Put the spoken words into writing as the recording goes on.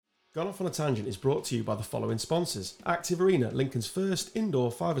Gone Off on a Tangent is brought to you by the following sponsors. Active Arena, Lincoln's first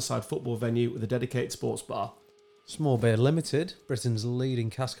indoor five-a-side football venue with a dedicated sports bar. Small Beer Limited, Britain's leading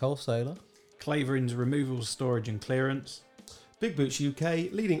cask wholesaler. Clavering's Removals, Storage and Clearance. Big Boots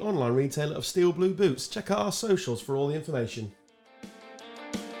UK, leading online retailer of steel blue boots. Check out our socials for all the information.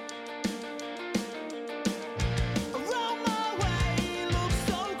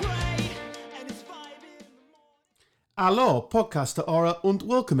 Hallo, podcaster Ora und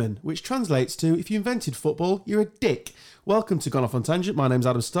Willkommen, which translates to, if you invented football, you're a dick. Welcome to Gone Off on Tangent. My name's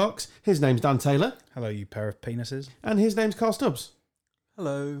Adam Stocks. His name's Dan Taylor. Hello, you pair of penises. And his name's Carl Stubbs.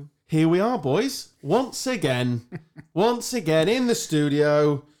 Hello. Here we are, boys. Once again in the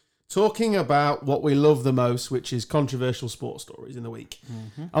studio, talking about what we love the most, which is controversial sports stories in the week.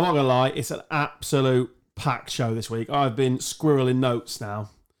 Mm-hmm. I'm not going to lie, it's an absolute packed show this week. I've been squirreling notes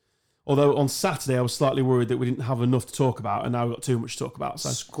now. Although on Saturday I was slightly worried that we didn't have enough to talk about, and now we've got too much to talk about. So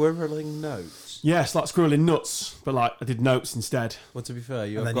Squirreling notes. yes, like squirreling nuts, but like I did notes instead. Well, to be fair,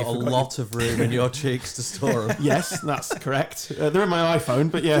 you've then got you a forgot lot of room in your cheeks to store them. Yes, that's correct. They're in my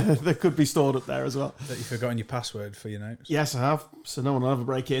iPhone, but yeah, they could be stored up there as well. That you've forgotten your password for your notes. Yes, I have. So no one will ever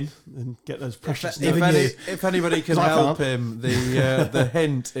break in and get those precious If, notes. if anybody can I help can't. him, the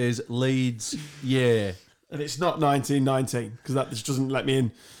hint is Leeds year. And it's not 1919 because that just doesn't let me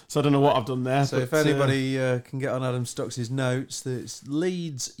in. So I don't know what I've done there. So but, if anybody can get on Adam Stocks' notes, it's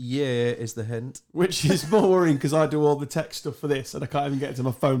Leeds year is the hint. which is more worrying because I do all the tech stuff for this and I can't even get to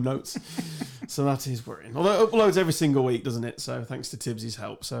my phone notes. So that is worrying. Although it uploads every single week, doesn't it? So thanks to Tibbsy's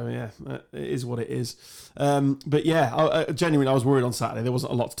help. So yeah, it is what it is. But yeah, genuinely, I was worried on Saturday. There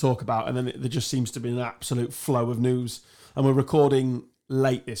wasn't a lot to talk about. And then there just seems to be an absolute flow of news. And we're recording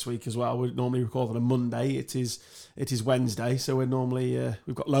late this week as well. We normally record on a Monday. It is Wednesday, so we're normally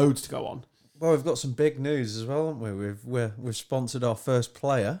we've got loads to go on. Well, we've got some big news as well, haven't we? We've sponsored our first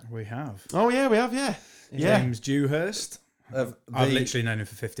player. We have. Oh yeah, we have. Yeah. James Dewhurst. Of I've the- literally known him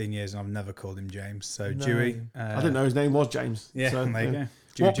for 15 years and I've never called him James. So No. Dewey. I didn't know his name was James. Yeah, So, there you go. What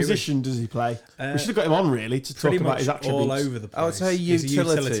Dewey. position does he play? Uh, We should have got him on really to talk Pretty about much his attributes. all over the place. I would say He's a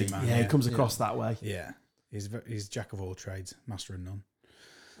utility. man. Yeah, he comes across that way. Yeah. He's jack of all trades, master of none.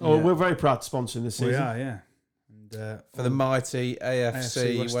 Oh, Yeah. we're very proud to sponsor him this season. We are, yeah. And, For the mighty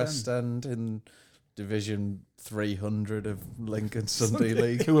AFC AFC West End in Division 300 of Lincoln Sunday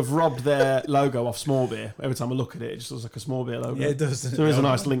League. Who have robbed their logo off Small Beer. Every time I look at it, it just looks like a Small Beer logo. yeah, it does. So there is a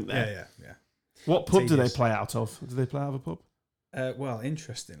nice link there. Yeah. What pub do they Tedious. play out of? Do they play out of a pub? Well,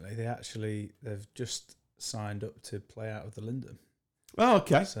 interestingly, they've just signed up to play out of the Linden. Oh,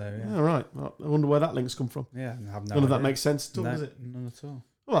 okay. So, yeah. All right. Well, I wonder where that link's come from. Yeah, I have no None of that idea. makes sense at all, No, does it? None at all.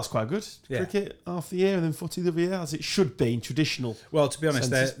 Well, that's quite good. Yeah. Cricket half the year and then footy the other year, as it should be in traditional. Well, to be honest,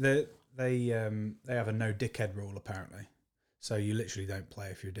 Senses. they have a no dickhead rule apparently. So you literally don't play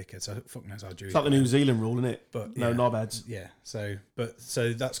if you're a dickhead. So fuck knows how Dewey. It's like the New Zealand rule, isn't it? But No yeah, knobheads. Yeah. So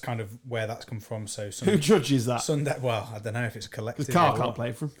that's kind of where that's come from. So Who judges that? Sunday. Well, I don't know if it's a collective. Because Carl or can't what.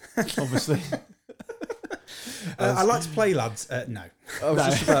 play for him, obviously. I like to play, lads. No. I was No.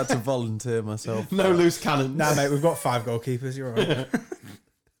 just about to volunteer myself. No loose cannons. No, mate. We've got 5 goalkeepers. You're all right.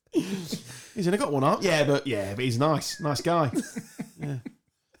 He's only got one arm. Yeah, but he's nice. Nice guy. Yeah.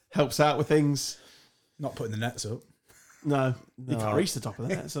 Helps out with things. Not putting the nets up. No, he No. can't reach the top of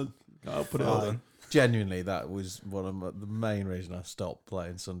that, so I'll put it Well on. done. Genuinely, that was one of the main reason I stopped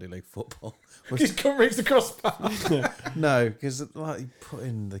playing Sunday League football. He couldn't reach the crossbar. No, because like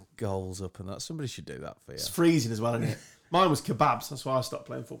putting the goals up and that, somebody should do that for you. It's freezing as well, isn't it? Mine was kebabs. That's why I stopped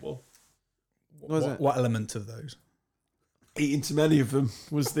playing football. Was it? What element of those? Eating too many of them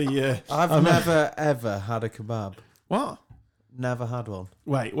was the. I've never ever had a kebab. What? Never had one.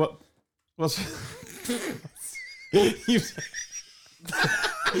 Wait, what? What's. You-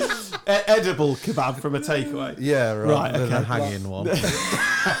 edible kebab from a takeaway. Yeah, Right, rather than a okay. hanging one.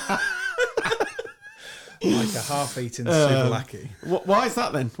 Like a half-eaten Um, souvlaki. Why is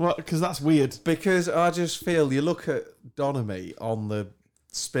that then? Because that's weird. Because I just feel you look at Donomy on the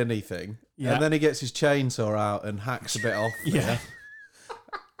spinny thing, Yeah. and then he gets his chainsaw out and hacks a bit off. Yeah. there.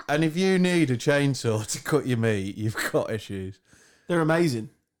 And if you need a chainsaw to cut your meat, you've got issues. They're amazing.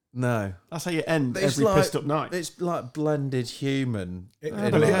 No. That's how you end It's every like- pissed up night. It's like blended human.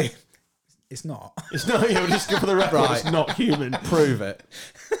 It's not. It's not, just go for the record, Right. it's not human. Prove it.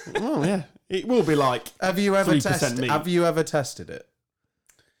 Oh, yeah. It will be like, Have you ever 3% tested? meat. Have you ever tested it?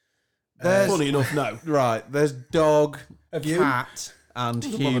 There's funny enough, no. right. There's dog, Have you? cat, and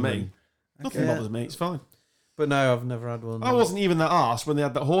Doesn't bother me. human. Nothing Okay. bothers me, it's fine. But no, I've never had one. I wasn't even that arse when they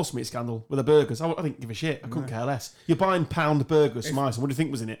had that horse meat scandal with the burgers. I didn't give a shit. I couldn't care less. You're buying pound burgers from Iceland. What do you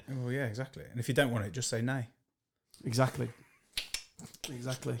think was in it? Oh yeah, exactly. And if you don't want it, just say nay. Exactly.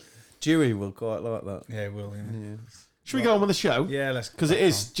 Exactly. Dewey will quite like that. Yeah, will. Yeah. Should we go on with the show? Yeah, let's. Because it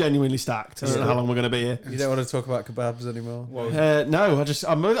is genuinely stacked. I don't know how long we're going to be here. You don't want to talk about kebabs anymore? No,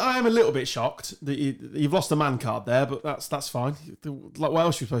 I am a little bit shocked that you've lost a man card there, but that's fine. Like, what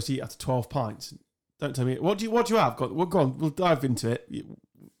else are you supposed to eat after 12 pints? Don't tell me. What do you have? Go on, we'll dive into it.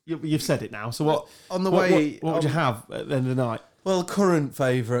 You've said it now. So what? On the what would you have at the end of the night? Well, current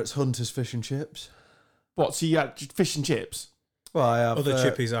favourites, Hunter's Fish and Chips. What? So you had fish and chips? Well, I have Other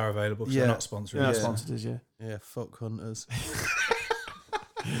chippies are available because they're not sponsored. Yeah, sponsored us, yeah. Yeah, fuck Hunters.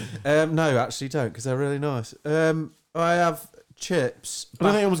 No, actually don't, because they're really nice. I have chips. I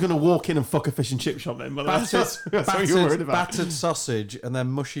don't think anyone's going to walk in and fuck a fish and chip shop then. But that's what you're worried about. Battered sausage and then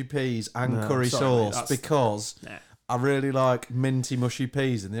mushy peas and No, curry sorry, mate, sauce because I really like minty mushy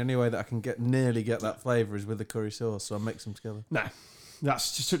peas, and the only way that I can nearly get that flavour is with the curry sauce, so I mix them together. No.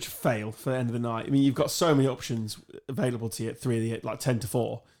 That's just such a fail for the end of the night. I mean, you've got so many options available to you at 10 to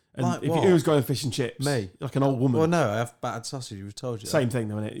 4. And Like if what? who's going fish and chips? Me. Like an old woman. Well, no, I have battered sausage. We've told you. Same thing,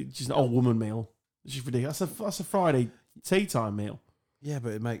 though, isn't it? It's just an old woman meal. It's just ridiculous. That's a Friday tea time meal. Yeah,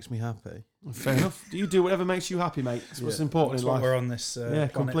 but it makes me happy. Fair enough. Do you do whatever makes you happy, mate? That's what's important That's in what life. we're on this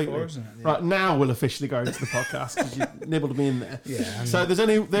planet completely. for, isn't it? Yeah. Right, now we'll officially go into the podcast because you nibbled me in there. Yeah. So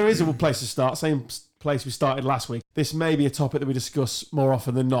there is a place to start. Same place we started last week. This may be a topic that we discuss more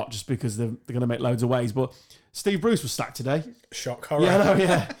often than not, just because they're going to make loads of waves. But Steve Bruce was sacked today. Shock horror. Yeah,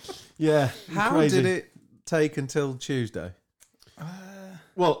 no, yeah. How Crazy. did it take until Tuesday?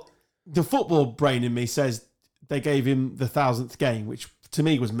 Well, the football brain in me says they gave him the 1,000th game, which to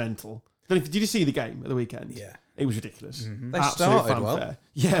me was mental. Did you see the game at the weekend? Yeah. It was ridiculous. They Absolute started well. fanfare.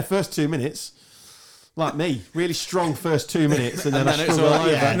 Yeah, first 2 minutes. Like me, really strong first 2 minutes, and then, And then I it's struggled. all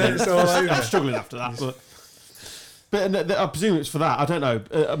over. Yeah, And then it's all over. I'm struggling after that, but I presume it's for that. I don't know.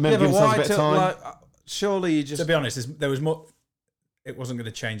 Maybe Yeah, but give themselves a why? bit of time. Surely you just. To be honest, there was more. It wasn't going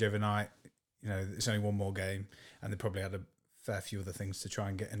to change overnight. You know, it's only one more game, and they probably had a fair few other things to try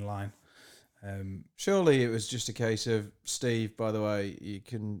and get in line. Surely it was just a case of Steve. By the way, you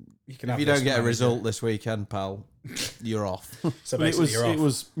can can if have you this don't get a manager. result this weekend, pal, you're off. So Well, basically, you're off. it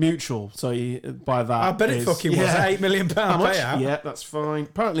was mutual. So by that, I bet it is- fucking was yeah. £8 million How much? payout. Yeah, that's fine.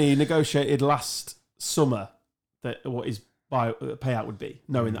 Apparently, he negotiated last summer that what his payout would be,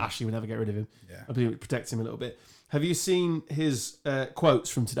 knowing that Ashley would never get rid of him. Yeah. I believe it protects him a little bit. Have you seen his quotes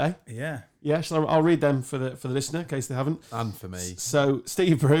from today? Yeah. Yeah, I'll read them for the listener in case they haven't. And for me, So,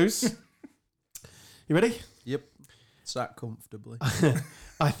 Steve Bruce, you ready? yep, sat comfortably.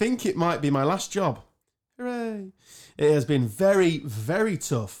 I think it might be my last job. Hooray! It has been very, very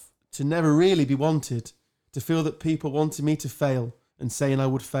tough to never really be wanted, to feel that people wanted me to fail and saying I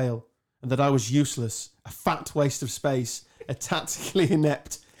would fail, and that I was useless, a fat waste of space, a tactically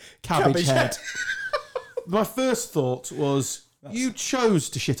inept cabbage head. My first thought was, you chose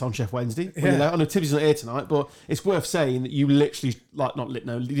to shit on Chef Wednesday. Yeah. You know, I know Tibby's not here tonight, but it's worth saying that you literally, you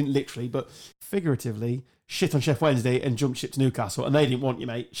didn't literally, but figuratively shit on Chef Wednesday and jumped ship to Newcastle, and they didn't want you,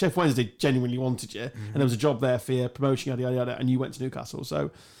 mate. Chef Wednesday genuinely wanted you, and there was a job there for you, promotion, yada, yada, yada, and you went to Newcastle. So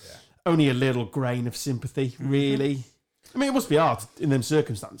only a little grain of sympathy, really. I mean, it must be hard in them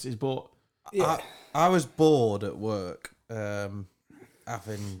circumstances, but... Yeah. I was bored at work,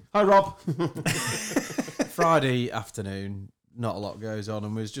 having Hi, Rob. Friday afternoon. Not a lot goes on,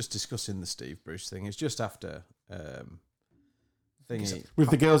 and we was just discussing the Steve Bruce thing. It's just after thingy. With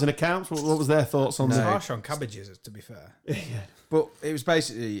the girls in accounts, what was their thoughts on It's No. that? harsh on cabbages, to be fair. But it was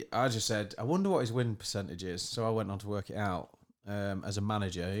basically, I just said, I wonder what his win percentage is. So I went on to work it out as a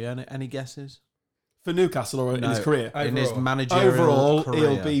manager. Any guesses? For Newcastle or in his No. career? In his Overall. managerial Overall, career.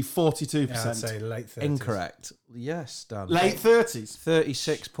 he'll be 42%. Yeah, I'd say late 30s. Incorrect. Yes, Dan. Late 30s.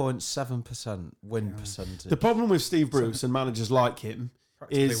 36.7% win percentage. The problem with Steve Bruce and managers like him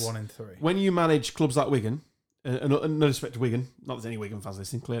Practically is 1 in 3. when you manage clubs like Wigan, and no respect to Wigan, not that there's any Wigan fans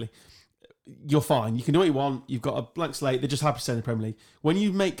listening, clearly, you're fine. You can do what you want. You've got a blank slate. They're just happy to stay in the Premier League. When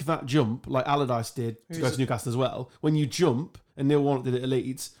you make that jump, like Allardyce did to go to Newcastle as well, when you jump, and Neil Warnock did it at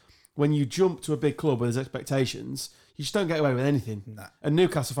Leeds, when you jump to a big club where there's expectations, you just don't get away with anything. Nah. And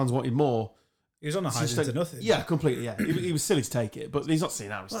Newcastle fans wanted more. He was on a high Just into don't- nothing. Yeah, completely, yeah. He was silly to take it, but he's not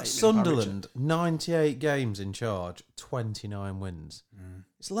seeing our Like statement. Sunderland, 98 games in charge, 29 wins.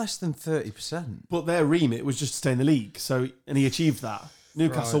 It's less than 30%. But their remit was just to stay in the league, and he achieved that.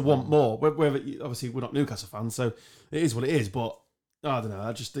 Newcastle Right. want more. Whether obviously we're not Newcastle fans, so it is what it is. But I don't know.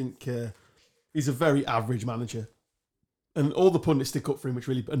 I just think he's a very average manager, and all the pundits stick up for him, which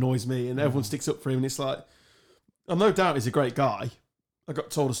really annoys me. And everyone sticks up for him, and it's like, I'm no doubt he's a great guy. I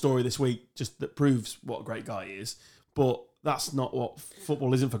got told a story this week just that proves what a great guy he is, but that's not what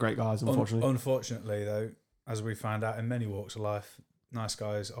football isn't for great guys, unfortunately. Unfortunately, though, as we find out in many walks of life, nice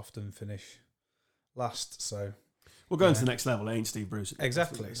guys often finish last. So We're going to the next level, ain't Steve Bruce?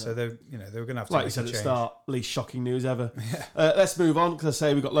 exactly. So they were going to have to Like you make said a at the change. start, least shocking news ever. Yeah. Let's move on because I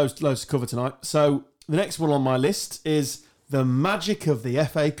say we've got loads to cover tonight. So the next one on my list is the magic of the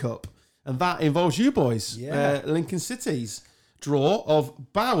FA Cup, and that involves you boys. Yeah. Lincoln City's draw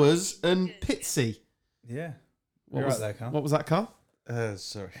of Bowers and Pitsy. Yeah. What You're was, right there, Carl. What was that, Carl?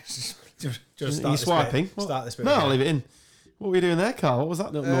 Sorry. Just Are you start this swiping? Bit. Start this bit. No, again. I'll leave it in. What were you doing there, Carl? What was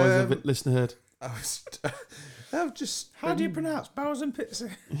that little noise the listener heard? I've just. How do you pronounce Bowers and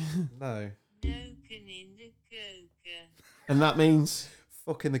Pitsy? No. And that means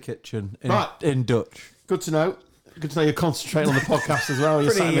Fuck in the kitchen. Right. In Dutch. good to know. Good to know you're concentrating on the podcast as well.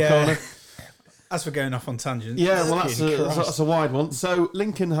 You're sat in the corner. As for going off on tangents. Yeah, well, that's fucking a, Christ. that's a wide one. So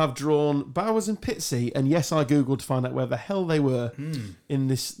Lincoln have drawn Bowers and Pitsy, and yes, I googled to find out where the hell they were in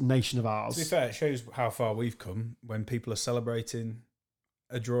this nation of ours. To be fair, it shows how far we've come when people are celebrating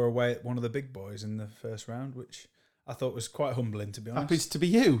a draw away at one of the big boys in the first round, which I thought was quite humbling, to be honest. Happy to be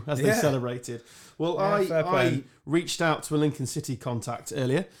you as they Yeah. celebrated. Well, Yeah, fair I play. reached out to a Lincoln City contact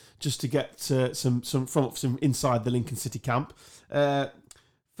earlier just to get some inside the Lincoln City camp.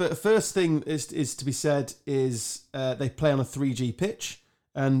 First thing is to be said is they play on a 3G pitch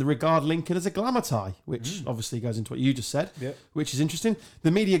and they regard Lincoln as a glamour tie, which obviously goes into what you just said, Yep. which is interesting. The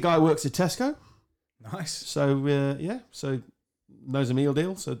media guy works at Tesco, Nice. so so knows a meal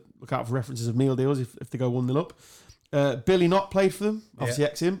deal. So look out for references of meal deals if they go 1-0 up. Billy Knott played for them, obviously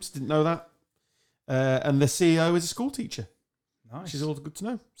ex-Imps, didn't know that. And the CEO is a school teacher, Nice. which is all good to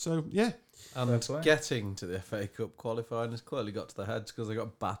know. So yeah. And Fair play. getting to the FA Cup qualifying has clearly got to their heads because they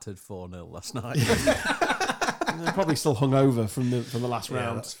got battered 4-0 last night. They're probably still hungover from the last Yeah,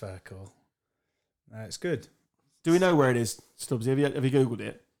 round. that's fair call. No, it's good. Do we know where it is, Stubbsy? Have you googled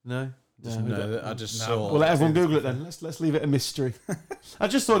it? No, just No, we know don't. that I just No. saw. Well, let everyone it's- Google it then. Let's leave it a mystery. I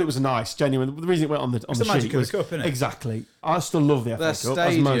just thought it was nice, genuine. The reason it went on the It's the magic sheet of was the cup, isn't it? exactly. I still love the FA Their Cup.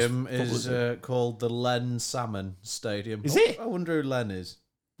 as most stadium is footballers do. called the Len Salmon Stadium. Is it? I wonder who Len is.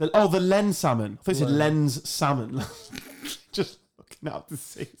 the Len salmon. I thought you said Len. lens salmon. Just looking out to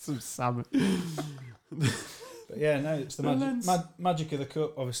see some salmon. But yeah, no, it's the Lens. magic of the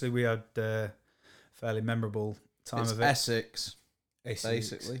cup. Obviously, we had fairly memorable time It's of it. Essex, Essex.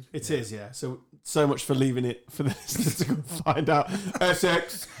 basically. It is, yeah. So much for leaving it for the listeners to go find out.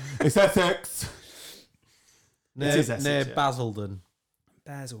 Essex. It's Essex. Near, It is Essex, near yeah. Basildon.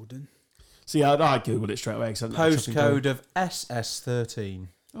 Basildon. So yeah, I googled it straight away. Postcode of SS13.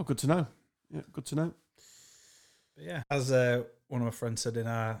 Oh, good to know. Yeah, good to know. But yeah, as one of my friends said in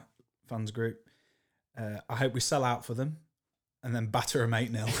our fans group, I hope we sell out for them and then batter them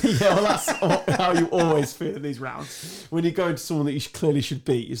 8-0. Yeah, well, that's how you always feel in these rounds. When you go into someone that you clearly should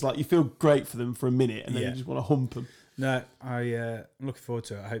beat, it's like you feel great for them for a minute and then Yeah. you just want to hump them. No, I'm looking forward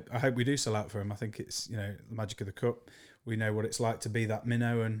to it. I hope we do sell out for them. I think it's the magic of the cup. We know what it's like to be that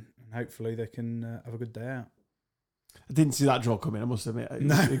minnow, and hopefully they can have a good day out. I didn't see that draw coming, I must admit. It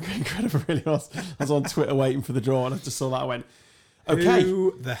No. was incredible, really was. I was on Twitter waiting for the draw and I just saw that. I went, okay.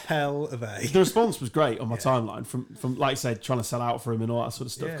 Who the hell are they? The response was great on my timeline from like I said, trying to sell out for him and all that sort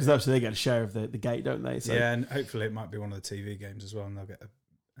of stuff. Yeah. Because obviously they get a share of the gate, don't they? So Yeah, and hopefully it might be one of the TV games as well, and they'll get a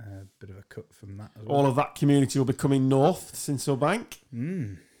bit of a cut from that as well. all of that community will be coming north to Sinsel Bank.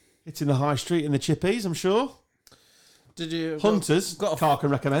 Mm. Hitting the high street in the chippies, I'm sure. Did you? Hunters, got a- Carl can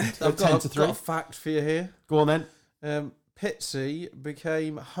recommend. I've 10 got, to a, 3. got a fact for you here. Go on then. Pitsy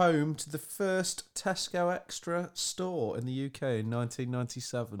became home to the first Tesco Extra store in the UK in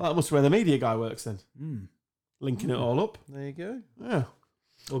 1997. Well, that must be where the media guy works then. Mm. Linking it all up. There you go. Yeah.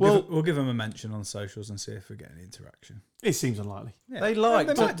 We'll give them a mention on socials and see if we get any interaction. It seems unlikely. Yeah. They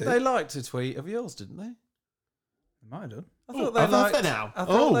liked they might do. they liked a tweet of yours, didn't they? They might have done. I Oh, thought they have they liked. now? I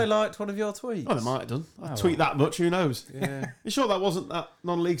thought Oh. they liked one of your tweets. Oh, they might have done. I Oh, tweet that much, who knows? Yeah. You sure that wasn't that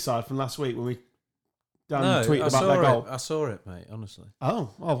non-league side from last week when we Dan no, tweeted I about saw their it. goal? I saw it, mate. Honestly.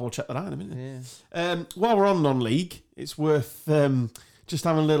 Oh, well, we'll check that out in a minute. Yeah. While we're on non-league, it's worth just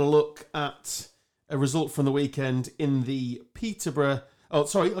having a little look at a result from the weekend in the Peterborough... Oh,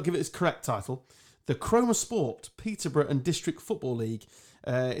 sorry, I'll give it its correct title. The Chroma Sport Peterborough and District Football League.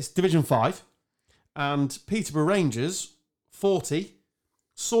 It's Division 5. And Peterborough Rangers, 40.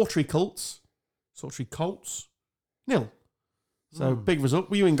 Sawtry Colts, 0. So, big result.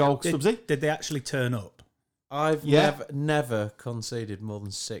 Were you in goal, Stubbsy? Did they actually turn up? I've Yeah. never conceded more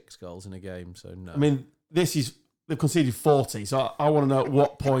than 6 goals in a game, so no. I mean, they've conceded 40, so I want to know at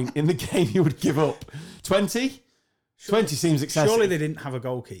what point in the game you would give up. 20? 20 seems excessive. Surely they didn't have a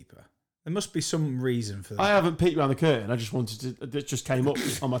goalkeeper. There must be some reason for that. I haven't peeked around the curtain. I just wanted to. It just came up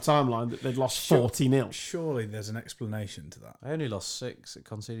on my timeline that they'd lost 40-0. Surely there's an explanation to that. I only lost 6. It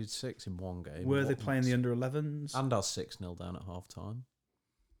conceded 6 in one game. Were they playing the under-11s? And I was 6-0 down at half time.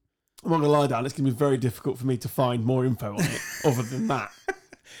 I'm not gonna lie, Dan. It's gonna be very difficult for me to find more info on it, other than that,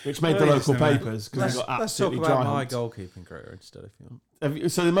 which made the Well, local yes, no, papers because they got Let's talk absolutely about dry my humped. goalkeeping career instead, if you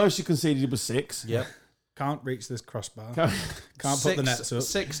want. So the most you conceded was 6. Yep. Can't reach this crossbar. Okay. Can't put the nets up.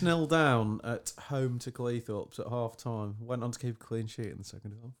 6-0 down at home to Cleethorpes at half time. Went on to keep a clean sheet in the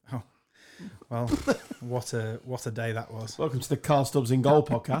second half. Well, what a day that was. Welcome to the Carl Stubbs in Goal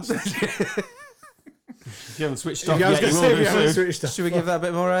podcast. If you haven't switched off Yeah, I was yet, you gonna will say, do we haven't soon. switched off. Should we give that a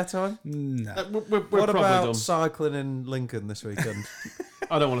bit more airtime? No. We're What probably about done. cycling in Lincoln this weekend?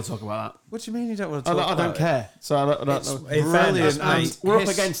 I don't want to talk about What do you mean you don't want to that. talk I about don't it? care. So I don't It's know. brilliant. mate, and We're up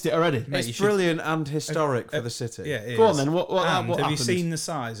his- against it already. Mate, It's you should- brilliant and historic for the city. Yeah, it Go on is. then. What And happened? have you seen the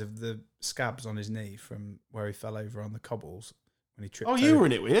size of the scabs on his knee from where he fell over on the cobbles when he tripped? Oh, you over? were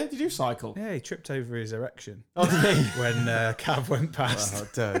in it, were you? Did you cycle? Yeah, he tripped over his erection Oh, did he? when Cav went past. Oh,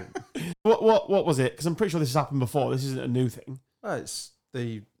 don't. What was it? Because I'm pretty sure this has happened before. This isn't a new thing. Well, it's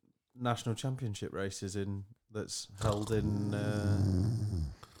the national championship races that's held in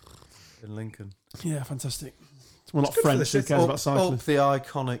Lincoln. Yeah, fantastic. We're not good for the French. Who city. cares about cycling? Up the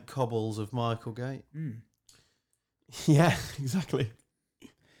iconic cobbles of Michaelgate. Mm. Yeah, exactly.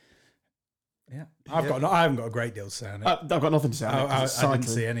 Yeah, I haven't got a great deal to say on it. I've got nothing to say. On it 'cause I it's didn't cycling.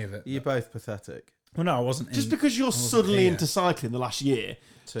 see any of it. You're both pathetic. Well, no, I wasn't. Just in, because you're wasn't suddenly here. into cycling the last year,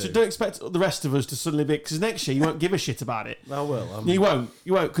 Too. so don't expect the rest of us to suddenly be. Because next year you won't give a shit about it. I will. You won't.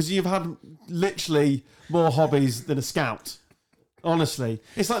 You won't. Because you've had literally more hobbies than a scout. Honestly,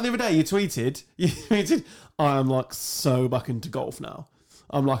 it's like the other day you tweeted. I am like so back into golf now.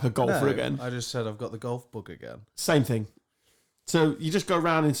 I'm like a golfer again. I just said I've got the golf bug again. Same thing. So you just go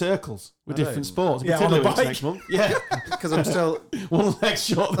around in circles with I different don't. sports. Yeah, Tiddlywinks on a bike. next month. Yeah, Because I'm still. one leg's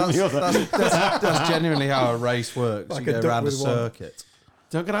shorter than the other. That's genuinely how a race works. Like you a go duck around a with one. circuit.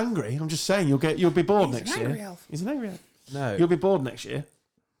 Don't get angry. I'm just saying you'll be bored next year. elf. He's an angry elf. No, You'll be bored next year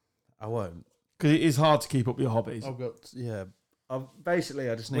I won't. because it is hard to keep up your hobbies. I've got basically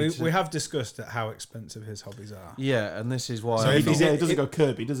I just need We, to. we have discussed how expensive his hobbies are. Yeah, and this is why. So I'm if not- he's He doesn't go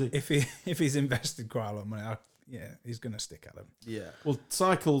Kirby, does he? If he's invested quite a lot of money, he's going to stick at them. yeah. Well,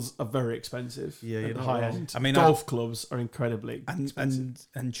 cycles are very expensive. Yeah, you're at the not high wrong. end. I mean, golf clubs are incredibly And expensive.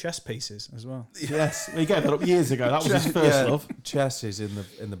 and chess pieces as well. Yes, he gave that up years ago. That was his first Yeah. love. Chess is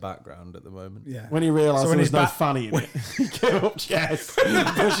in the background at the moment. Yeah. When he realised So there when was he's no back- fanny in it, he gave up chess. He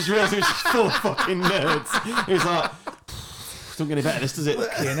just realised he was just full of fucking nerds. He was like, "Don't get any better, this does it?"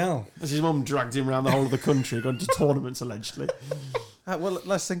 As his mum dragged him around the whole of the country, going to tournaments allegedly. Well,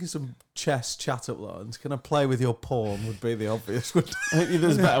 let's think of some chess chat up lines. Can I play with your pawn? Would be the obvious one. I think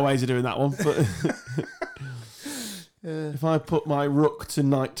there's better ways of doing that one. But if I put my rook to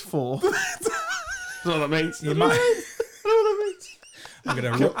knight 4, that's what that means. You might.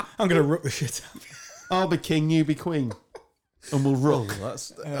 I'm gonna rook the shit out of you. I'll be king, you be queen, and we'll Oh, rook.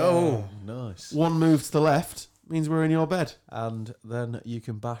 that's nice. One move to the left means we're in your bed. And then you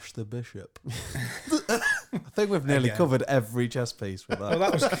can bash the bishop. I think we've nearly Again. covered every chess piece with Well,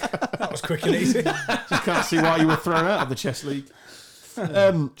 that. that was quick and easy. Just can't see why you were thrown out of the chess league.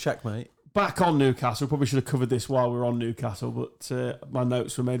 Checkmate. Back on Newcastle, probably should have covered this while we were on Newcastle, but my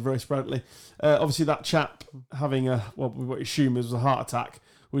notes were made very sporadically. Obviously, that chap having what we assume was a heart attack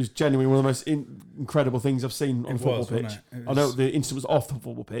was genuinely one of the most incredible things I've seen on a football pitch. wasn't it? It I know was- the incident was off the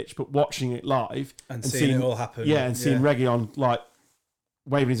football pitch, but watching it live and seeing it all happen. yeah, and seeing Reguilon like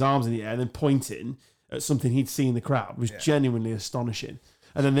waving his arms in the air and then pointing at something he'd seen in the crowd was genuinely astonishing.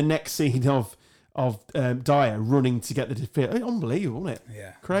 And then the next scene of Dyer running to get the defeat, unbelievable, wasn't it?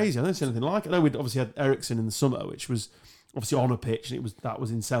 Yeah. Crazy. I don't see anything like it. I know we'd obviously had Ericsson in the summer, which was obviously on a pitch, and that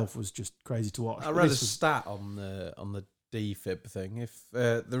was in itself was just crazy to watch. I But read a this was- stat on the defib thing. If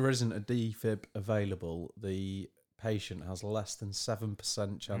there isn't a defib available, the patient has less than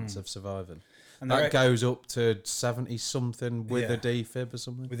 7% chance of surviving. And That goes up to 70 something with Yeah. a defib or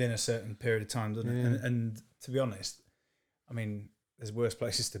something. within a certain period of time, doesn't it? Yeah. And to be honest, I mean, there's worse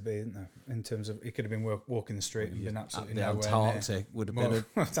places to be, isn't there? In terms of, it could have been walking the street and been absolutely the nowhere Antarctic would have near. been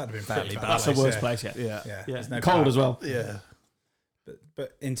Well, that'd have been fairly pretty bad. bad. that's the place, worst yeah. place yet. yeah. Yeah, Yeah, there's no cold power. as well. Yeah.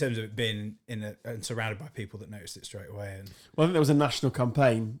 But in terms of it being and surrounded by people that noticed it straight away, and Well, I think there was a national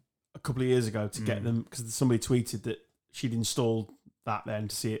campaign a couple of years ago to get them because somebody tweeted that she'd installed that then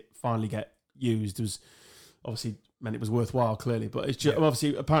to see it finally get used. It was obviously meant it was worthwhile, clearly, but it's just,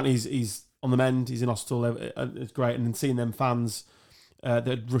 obviously apparently he's on the mend. He's in hospital. It's great, and then seeing them fans that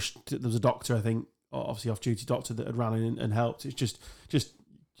had rushed. There was a doctor, I think, obviously off-duty doctor that had ran in and helped. It's just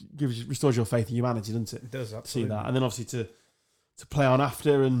restores your faith in humanity, doesn't it? It does See absolutely. that, and then obviously to play on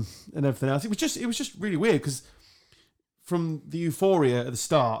after and everything else. It was just really weird because from the euphoria at the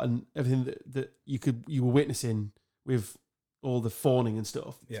start and everything that you were witnessing with all the fawning and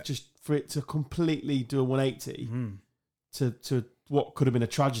stuff, Yeah. just for it to completely do a 180 to what could have been a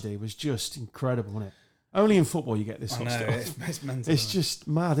tragedy was just incredible, wasn't it? Only in football you get this I sort know, of stuff. it's mental. It's just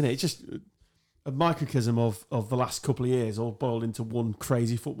mad, isn't it? It's just a microcosm of the last couple of years all boiled into one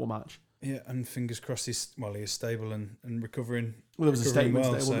crazy football match. Yeah, and fingers crossed he is stable and recovering. Well, there was a recovering statement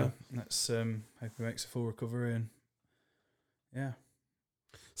well, today, wasn't so let's hope he makes a full recovery and yeah.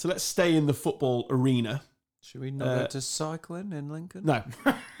 So let's stay in the football arena. Should we not go to cycling in Lincoln? No,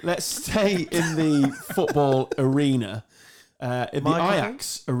 let's stay in the football arena, in the Michael?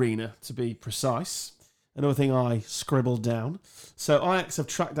 Ajax arena to be precise. Another thing I scribbled down. So Ajax have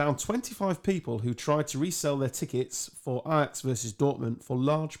tracked down 25 people who tried to resell their tickets for Ajax versus Dortmund for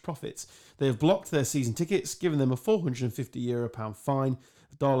large profits. They have blocked their season tickets, given them a £450 fine,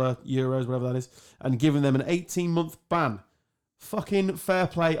 dollar, euros, whatever that is, and given them an 18-month ban. Fucking fair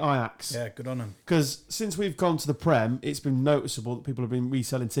play, Ajax. Yeah, good on him. Because since we've gone to the Prem, it's been noticeable that people have been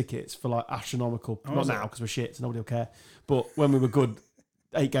reselling tickets for like astronomical. Oh, not is now it? because we're shit, so nobody will care. But when we were good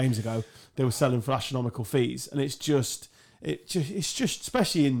 8 games ago, they were selling for astronomical fees, and it's just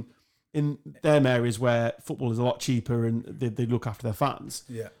especially in them areas where football is a lot cheaper and they look after their fans.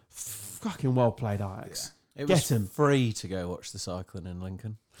 Yeah. Fucking well played, Ajax. It Get was him. free to go watch the cycling in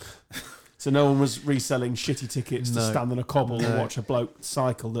Lincoln. So no one was reselling shitty tickets to No. stand on a cobble and No. watch a bloke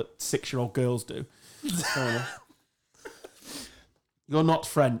cycle that 6-year-old girls do. Fair enough. You're not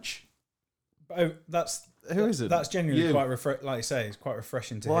French. Oh, that's Who is it? That's genuinely You. quite like you say, it's quite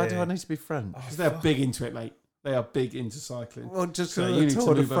refreshing to Why hear. do I need to be French? Oh, Because they're fuck. big into it, mate. They are big into cycling. Well, just So for you the need to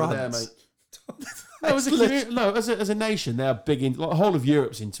Tour de move over there, France. mate. No, as a nation, they are big into. Like, the whole of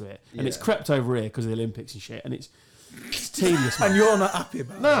Europe's into it, and it's Yeah. crept over here because of the Olympics and shit. And it's tedious, man. And you're not happy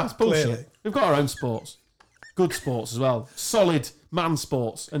about No, that. it's bullshit. Clearly. We've got our own sports, good sports as well, solid man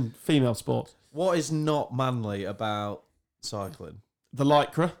sports and female sports. What is not manly about cycling? The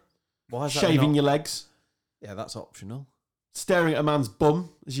lycra, Why is that shaving not- your legs, Yeah, that's optional. staring at a man's bum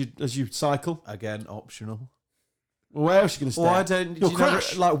as you cycle. Again, optional. Well, where else are you going to stare? Why don't You'll do you know,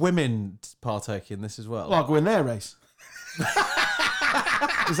 crash. like women partake in this as well? Well, I'll go in their race.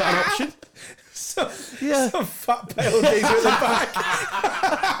 Is that an option? Some fat pale geezer at the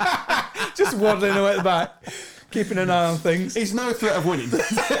back. Just waddling away at the back, keeping an eye on things. He's no threat of winning.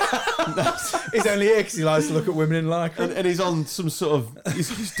 He's only here because he likes to look at women in lycra. and he's on some sort of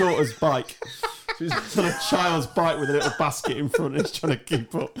his daughter's bike. So he's on a child's bike with a little basket in front and he's trying to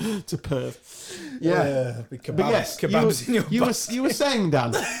keep up to Perth. Yeah. Big But kebabs, yes, kebabs in your you were saying,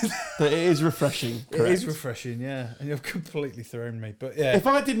 Dan, that it is refreshing. It Correct? is refreshing, yeah. And you've completely thrown me. But yeah. If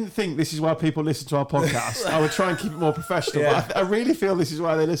I didn't think this is why people listen to our podcast, I would try and keep it more professional. Yeah. But I really feel this is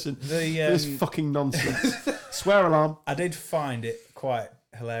why they listen. This The, fucking nonsense. Swear alarm. I did find it quite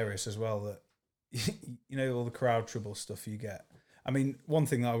hilarious as well that, you know, all the crowd trouble stuff you get. I mean, one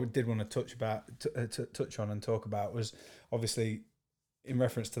thing that I did want to touch on and talk about was obviously in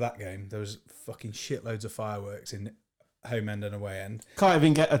reference to that game, there was fucking shitloads of fireworks in home end and away end. Can't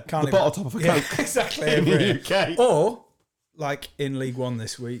even get the even- bottle top of a Yeah, Coke exactly. in over the here. UK. Or, like in League One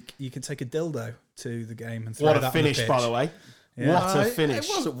this week, you can take a dildo to the game and throw What that a on finish, the by pitch. the way. Yeah. What a finish.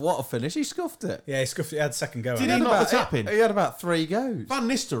 It wasn't what a finish. He scuffed it. Yeah, he scuffed it. He had second go. Did at he it. not? the tap in? He had about 3 goes. Van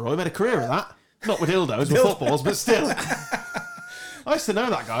Nistelrooy made a career of that. Not with dildos, with footballs, but still. I used to know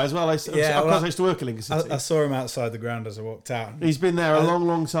that guy as well. I used well, I used to work in Lincoln City. I saw him outside the ground as I walked out. He's been there a long,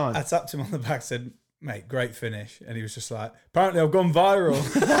 long time. I tapped him on the back, said, "Mate, great finish," and he was just like, "Apparently, I've gone viral.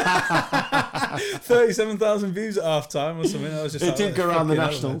 37,000 views at half time or something." I was just It like, did go around the "Fucking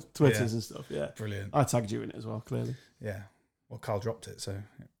hell, national man." Twitters and stuff, yeah. Yeah, brilliant. I tagged you in it as well, clearly. Yeah, well, Carl dropped it, so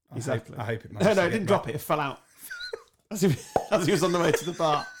Exactly. I hope it. No, it didn't drop it. It fell out as he was on the way to the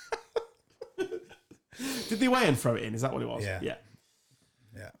bar. Did the away end throw it in? Is that what it was? Yeah. Yeah.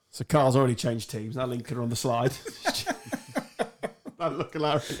 Yeah. So Carl's already changed teams. Now Lincoln are on the slide. That look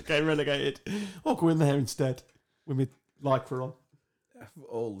hilarious. Getting relegated. I'll go in there instead with my lycra on. Of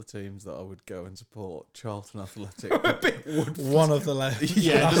all the teams that I would go and support, Charlton Athletic. One of the left.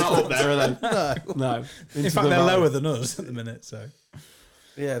 Yeah, they're not up there, are they? No. In Into fact, the they're valley. lower than us at the minute, so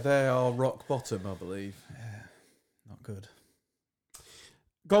Yeah, they are rock bottom, I believe. not good.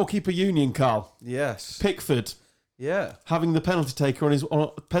 Goalkeeper Union, Carl. Yes. Pickford Yeah. having the penalty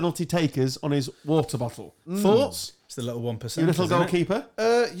takers on his water bottle. Thoughts? It's the little 1%. You little isn't it? goalkeeper?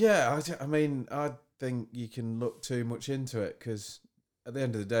 Yeah, I mean, I think you can look too much into it because at the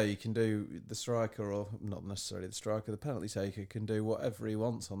end of the day, you can do the striker, or not necessarily the striker, the penalty taker can do whatever he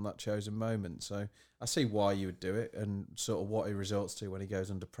wants on that chosen moment. So I see why you would do it and sort of what he resorts to when he goes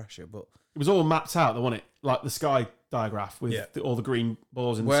under pressure. But It was all mapped out, though, wasn't it? Like the sky digraph with Yeah. all the green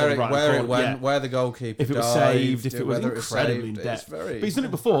balls in where the it, right where hand it corner. went, where the goalkeeper If it was dived, saved, if it was whether incredibly in saved, depth. it's very. But he's done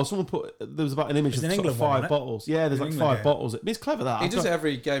it before. Someone put there was about an image It's of an sort of England one, 5 isn't it? bottles. Yeah, there's An like England 5 game. bottles. It's clever that. He I've does got- it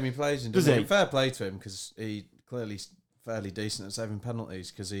every game he plays in. Does Doesn't he? Fair play to him because he clearly fairly decent at saving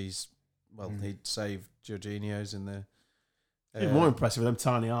penalties because he's he saved Jorginho's in the. Even more impressive with them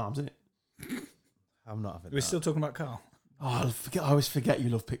tiny arms, isn't it? I'm not having We're that. still talking about Carl. Oh, I always forget you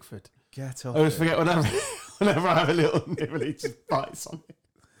love Pickford. Get off. I always it. forget whenever I have a little nibble, he just bites on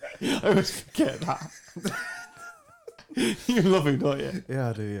it. I always forget that. You love him, don't you? Yeah,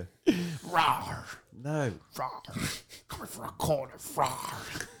 I do. Yeah. Rawr, No. rawr, coming for a corner,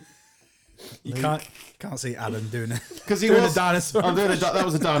 rawr. You can't see Adam doing it. Because he Doing was a dinosaur I'm doing that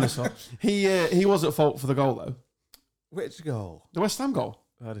was a dinosaur. He was at fault for the goal though. Which goal? The West Ham goal.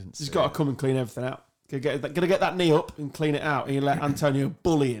 I didn't. He's see got it. to come and clean everything out. Gonna get that knee up and clean it out. And you let Antonio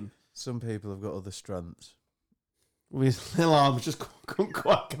bully him Some people have got other strengths. with his little arms. Just couldn't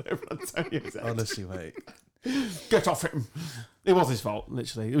quite get over Antonio's head. Honestly, mate. Get off him. It was his fault,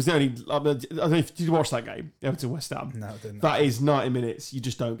 literally. It was the only. I don't know if did you watch that game, Everton West Ham. No, I didn't. That is 90 minutes. You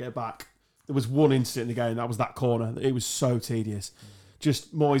just don't get back. There was one incident in the game. That was that corner. It was so tedious.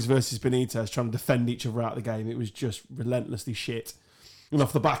 Just Moyes versus Benitez trying to defend each other out of the game. It was just relentlessly shit. And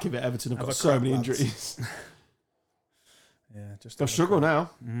off the back of it, Everton have Have got a so crack, many lads. injuries. Yeah, just They'll struggle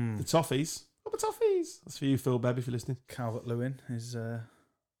now. Mm. The Toffees. Oh, the Toffees. That's for you, Phil Bebb, if you're listening. Calvert-Lewin is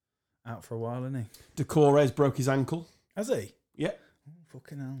out for a while, isn't he? Decorez broke his ankle. Has he? Yeah. Oh,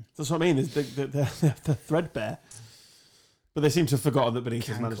 fucking hell. That's what I mean. They're threadbare. But they seem to have forgotten that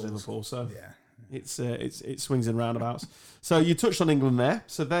Benitez managed Cankles. Liverpool. So Yeah. it swings and roundabouts. So you touched on England there.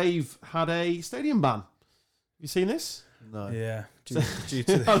 So they've had a stadium ban. Have you seen this? No. Yeah. Due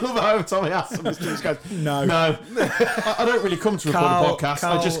to I love how every time I ask someone, just goes, no. no. I don't really come to record Carl- a podcast.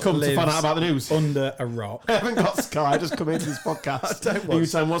 Carl I just come to find lives out about the news. Under a rock. I haven't got Sky. I just come into this podcast. I don't watch- You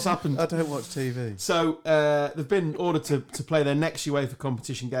saying what's happened? I don't watch TV. So they've been ordered to play their next UEFA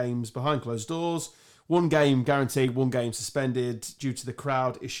competition games behind closed doors. One game guaranteed, one game suspended due to the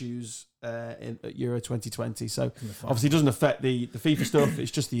crowd issues at Euro 2020. So obviously it doesn't affect the FIFA stuff.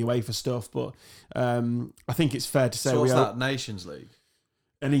 It's just the UEFA stuff. But I think it's fair to say So we what's hope that? Nations League?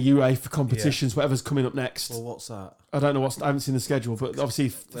 any UEFA competitions, whatever's coming up next. Well, what's that? I don't know I haven't seen the schedule, but obviously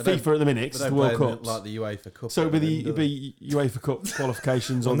They don't- FIFA at the minute, They 'cause don't the World play in Cups. like the UEFA Cup. So it'd or be, anything, do they? UEFA Cup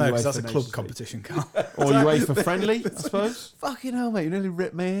qualifications Well, or no, the because UEFA that's a club Nations League. competition, Carl. Or UEFA friendly, I suppose. Fucking hell, mate! You nearly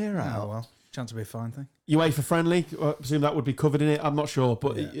ripped my ear out. Oh, well. Chance to be a fine thing. UEFA friendly, I presume that would be covered in it. I'm not sure,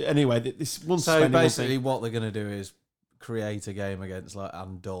 but Yeah. anyway, this one So spending one basically, thing. what they're going to do is create a game against like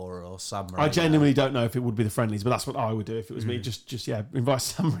Andorra or San Marino. I genuinely don't know if it would be the friendlies, but that's what I would do if it was me. Just invite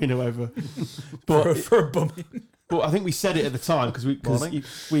San Marino over. But For a bumming. But I think we said it at the time because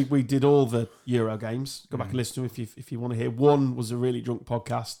we did all the Euro games. Go back and listen to it if you want to hear. One was a really drunk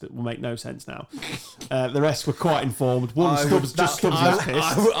podcast that will make no sense now. The rest were quite informed. One Stubbs was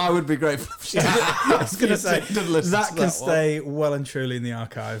pissed. I would be grateful. I was going to say, Didn't listen that to can that stay well and truly in the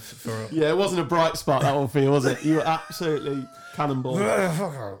archive for... Yeah, it wasn't a bright spot that one for you, was it? You were absolutely cannonball.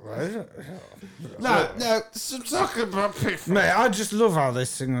 No, talk about Pickford. Mate, I just love how they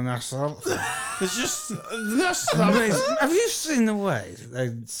sing the national anthem. It's just that's Have you seen the way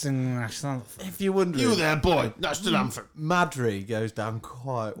they sing the national anthem? If you're wondering, you there, boy. National anthem. Madri goes down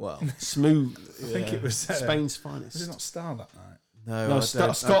quite well. Smooth. I think it was Spain's Was it finest. not Star that night? No, I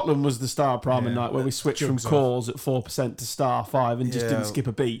don't- Scotland was the star prime Yeah, night where we switched from jugs off. calls at 4% to star 5 and just Yeah. didn't skip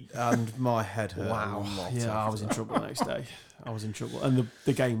a beat. and my head hurt. Wow. a lot Yeah, I after was in that. trouble the next day. I was in trouble. And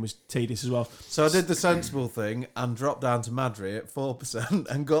the game was tedious as well. So I did the sensible thing and dropped down to Madri at 4%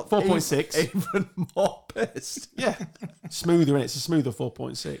 and got 4.6. even more pissed. Yeah. Smoother, and it's a smoother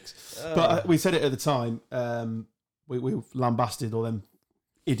 4.6. But we said it at the time. We lambasted all them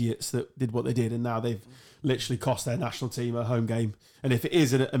idiots that did what they did, and now they've literally cost their national team a home game. And if it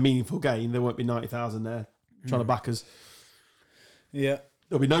is a meaningful game, there won't be 90,000 there trying to back us. Yeah.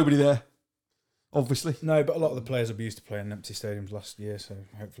 There'll be nobody there, obviously. No, but a lot of the players will be used to playing in empty stadiums last year, so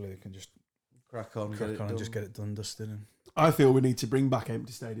hopefully they can just Crack on, crack get it on and done. just get it done, dusted. And I feel we need to bring back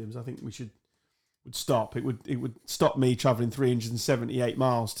empty stadiums. I think we would stop. It would stop me travelling 378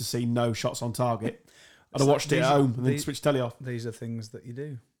 miles to see no shots on target. I'd have watched it at home and then switched telly off. these are things that you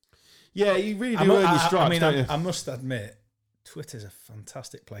do. Yeah, you really do earn your stripes, don't you? I must admit, Twitter's a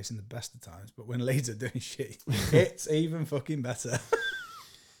fantastic place in the best of times, but when Leeds are doing shit, it's even fucking better.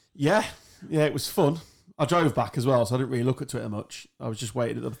 Yeah, it was fun. I drove back as well, so I didn't really look at Twitter much. I was just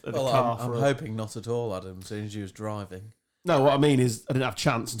waiting at the car. I'm hoping not at all, Adam, seeing as you was driving. No, what I mean is I didn't have a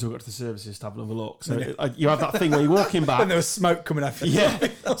chance until I got to the services to have another look. So you have that thing where you're walking back. And there was smoke coming out. Yeah.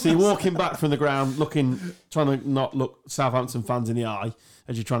 So you're walking back from the ground, trying to not look Southampton fans in the eye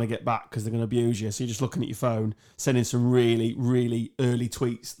as you're trying to get back because they're going to abuse you. So you're just looking at your phone, sending some really, really early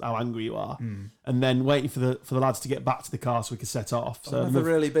tweets how angry you are, and then waiting for the lads to get back to the car so we can set off. So I've never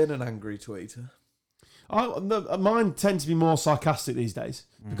really been an angry tweeter. Mine tend to be more sarcastic these days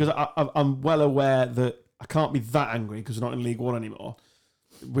because I'm well aware that I can't be that angry because we're not in League One anymore.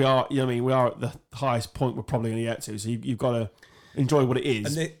 We are, we are at the highest point we're probably going to get to. So you've got to enjoy what it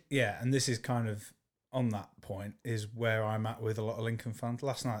is. And this is kind of on that point is where I'm at with a lot of Lincoln fans.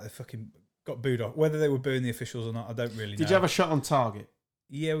 Last night they fucking got booed off. Whether they were booing the officials or not, I don't really know. Did you have a shot on target?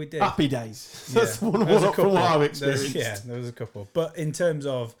 Yeah, we did. Happy days. Yeah. That's one from what I've experienced. There was a couple. But in terms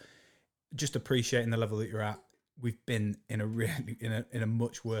of just appreciating the level that you're at, we've been in a really in a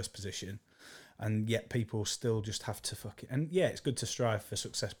much worse position. And yet people still just have to fuck it. And yeah, it's good to strive for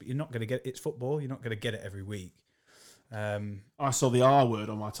success, but you're not going to get it. It's football. You're not going to get it every week. I saw the R word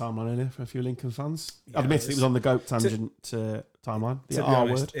on my timeline earlier for a few Lincoln fans. Yeah, admittedly, it was on the GOAT tangent timeline. The R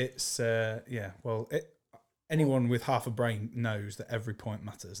word. It's Well, anyone with half a brain knows that every point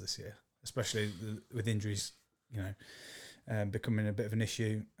matters this year, especially with injuries. Becoming a bit of an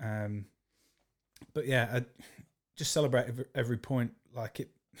issue. But yeah, just celebrate every point like it.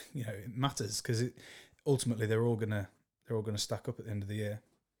 It matters because ultimately they're all gonna stack up at the end of the year.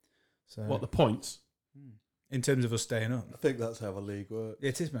 So what the points? In terms of us staying up, I think that's how the league works.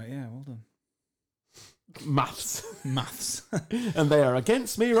 It is, mate. Yeah, well done. Maths, and they are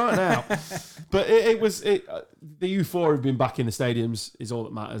against me right now. But the euphoria of being back in the stadiums is all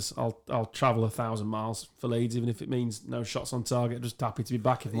that matters. I'll travel 1,000 miles for Leeds, even if it means no shots on target. I'm just happy to be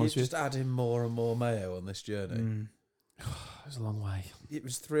back. You're just adding more and more mayo on this journey. It was a long way. It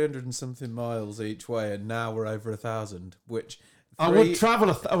was 300 and something miles each way, and now we're over 1,000. Which I would travel.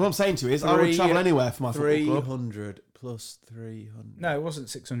 What I'm saying to you is, I would travel anywhere for my football club. 300 plus 300. No, it wasn't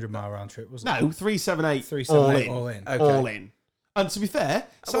 600-mile round trip, was it? No, 378. All in. Okay. All in. And to be fair,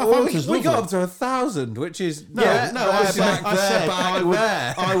 Southampton's we got up to 1,000, which is I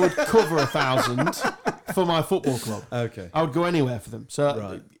would cover 1,000 for my football club. Okay, I would go anywhere for them.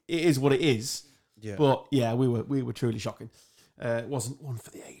 So it is what it is. Yeah. But yeah, we were truly shocking. It wasn't one for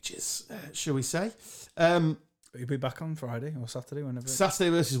the ages, shall we say? You'll be back on Friday or Saturday, whenever.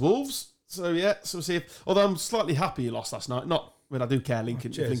 Saturday versus Wolves. So yeah, so we'll see. Although I'm slightly happy you lost last night. Not when I do care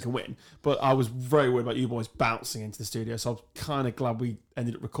Lincoln win, but I was very worried about you boys bouncing into the studio. So I'm kind of glad we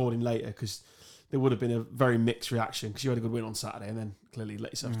ended up recording later because there would have been a very mixed reaction because you had a good win on Saturday and then clearly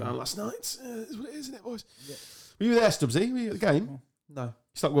let yourself down last night. Is what it is, isn't it, boys? Yeah. Were you there, Stubbsy? Were you at the game? No. You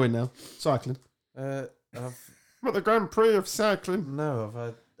stop going now. Cycling. I'm at the Grand Prix of cycling.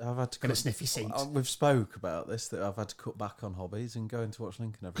 No, I've had to get a sniffy seat. We've spoke about this that I've had to cut back on hobbies and going to watch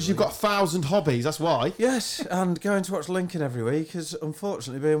Lincoln every week. Because you've got 1,000 hobbies, that's why. Yes, and going to watch Lincoln every week has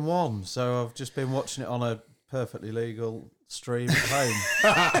unfortunately been one. So I've just been watching it on a perfectly legal stream at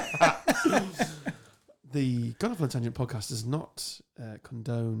home. The God of Tangent podcast does not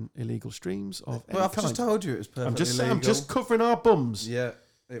condone illegal streams of any I've kind. just told you it was perfectly legal. I'm just covering our bums. Yeah.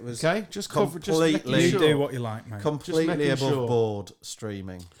 It was okay. Just cover. Completely. You do what you like, mate. Completely above board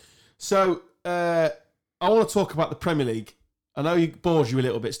streaming. So I want to talk about the Premier League. I know it bores you a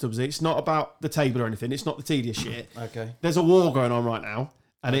little bit, Stubbsy. It's not about the table or anything. It's not the tedious shit. Okay. There's a war going on right now,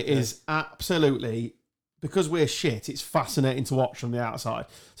 and it is absolutely, because we're shit, it's fascinating to watch from the outside.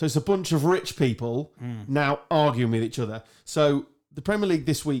 So it's a bunch of rich people now arguing with each other. So the Premier League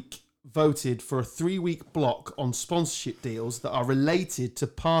this week voted for a 3-week block on sponsorship deals that are related to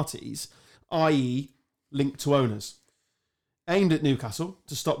parties, i.e. linked to owners, aimed at Newcastle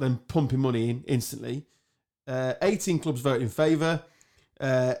to stop them pumping money in instantly. 18 clubs voted in favour.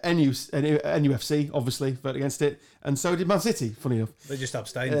 NUFC obviously voted against it, and so did Man City. Funny enough, they just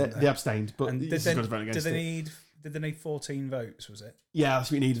abstained. They abstained, but did they need 14 votes? Was it? Yeah,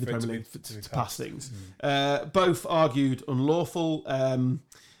 that's what you needed the Premier League to pass things. Both argued unlawful.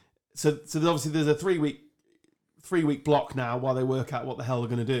 So obviously there's a 3-week block now while they work out what the hell they're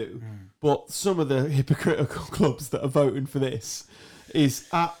going to do. But some of the hypocritical clubs that are voting for this is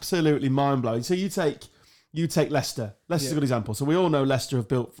absolutely mind blowing. So you take Leicester. Leicester's a good example. So we all know Leicester have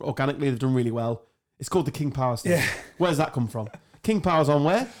built organically. They've done really well. It's called the King Power Stadium. Yeah. Where's that come from? King Power's on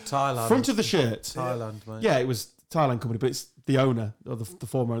where? Thailand. Front of the shirt. Thailand, mate. Yeah, it was Thailand company, but it's the owner, or the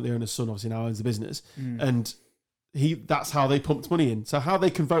former owner, the owner's son obviously now owns the business. And that's how they pumped money in. So how they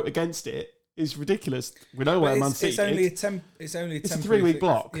can vote against it is ridiculous. We know where But Man it's City. only a It's it's only a a temporary 3-week fix.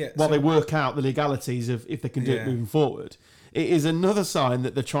 block Yeah, while so- they work out the legalities of if they can do it Yeah. moving forward. It is another sign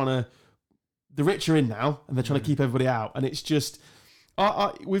that they're trying to. The rich are in now, and they're trying to keep everybody out. And it's just,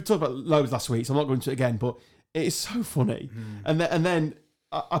 we've talked about loads last week, so I'm not going to it again. But it is so funny. And then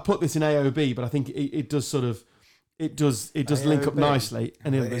I put this in AOB, but I think it does sort of, it does link up AOB? nicely.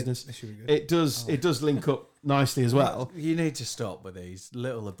 Any other It- business? this should be good. It does link up nicely as well. You need to stop with these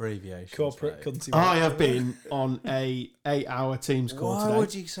little abbreviations. Corporate mate. cunty. I have been on a 8-hour Teams call Why today.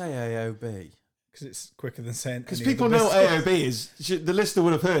 would you say AOB? because it's quicker than saying. Because any people other know what business. AOB is. The listener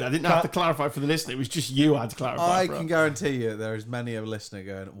would have heard. I didn't have to clarify for the listener. It was just you I had to clarify I for. can guarantee you there is many a listener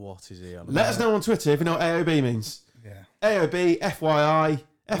going, what is he on Let us know on Twitter if you know what AOB means. Yeah. AOB, FYI,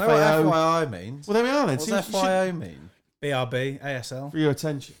 I know what FAO. FYI means. Well, there we are then. What's See, you should- FYO mean? BRB, ASL. For your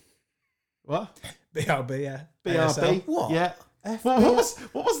attention. What? BRB, yeah. BRB? ASL. What? Yeah. FB?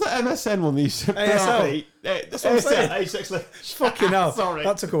 What was the MSN one that you said? ASL. BRB? That's what I'm saying. ASL. Fucking hell. Sorry.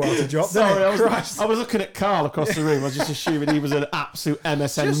 That took a while to drop. Sorry, didn't it? I Christ. was looking at Carl across the room. I was just assuming he was an absolute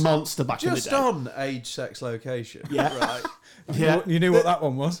MSN Just- monster back in the Just day. on age, sex, location. Yeah. Right. Yeah. You knew what that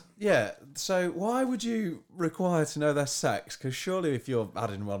one was? Yeah. So why would you require to know their sex? Because surely if you're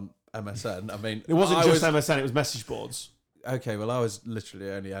adding one MSN, I mean, It wasn't I just was, MSN, it was message boards. okay. Well, I was literally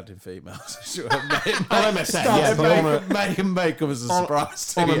only adding females. Sure, On MSN, yeah, but on a, make them as a on-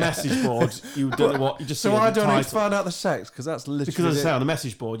 surprise to on a you. message board, you don't know what, you just So see I the don't need to title. find out the sex because that's literally Because as I say, it. on a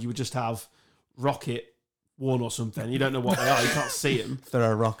message board, you would just have Rocket 1 or something. You don't know what they are. You can't see them. If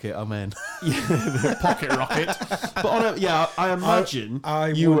they're a rocket, I'm in. Yeah, pocket rocket. But on a, yeah, I imagine I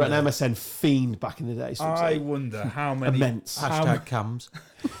you were an wonder- MSN fiend back in the day. So I wonder how many. immense. Hashtag cams.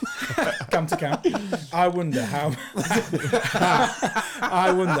 Cam to cam. I wonder how.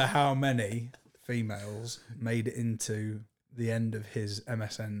 I wonder how many females made it into the end of his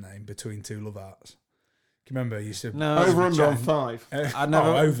MSN name between two love arts. Can you remember? You used to No. Over under on chatting. 5. I never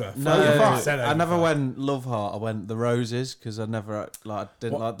over. No, Over yeah, five. Said I over never five. went love heart. I went the roses because I never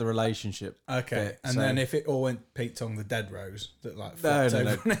didn't What? like the relationship. Okay, bit, and so- then if it all went Pete on the dead rose that like No, flipped no,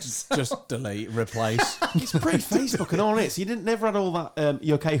 no. over on its- Just delete, replace. It's pre-Facebook and all it. So you didn't never had all that.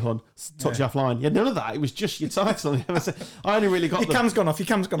 You okay, hon? Touch you offline. You had none of that. It was just your title on the MSN. I only really got Your the. cam's gone off. Your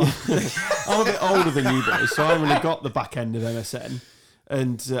cam's gone off. I'm a bit older than you boys, so I only got the back end of MSN.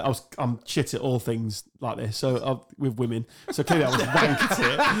 And I'm shit at all things like this. So with women, so clearly I was wank at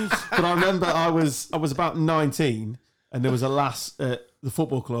it. But I remember I was about 19, and there was a lass at the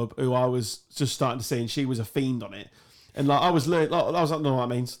football club who I was just starting to see, and she was a fiend on it. And like I was learning, I was like, no, what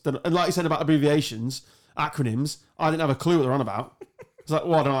that means. And like you said about abbreviations, acronyms, I didn't have a clue what they're on about. I was like,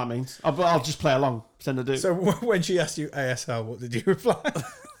 well, I don't know what that means. I'll just play along, pretend I do. So when she asked you ASL, what did you reply?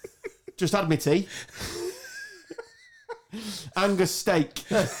 Just had me tea. Angus steak,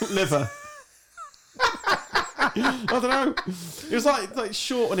 liver. I don't know. It was like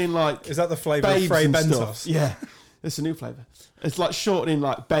shortening like Is that the flavour of babes Frey and Bentos? stuff. Yeah, it's a new flavour. It's like shortening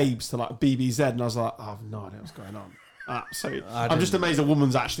like babes to like BBZ, and I was like, I have no idea what's going on. Absolutely. I'm just amazed a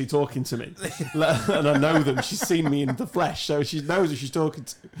woman's actually talking to me, and I know them. She's seen me in the flesh, so she knows who she's talking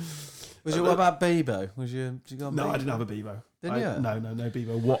to. Was you what about Bebo? Did you go on No, Bebo? I didn't have a Bebo. Didn't you? No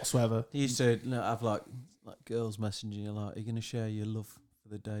Bebo whatsoever. You used to have like girls messaging you like, "Are you going to share your love for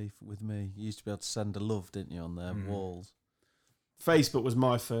the day with me?" You used to be able to send a love, didn't you, on their walls? Facebook was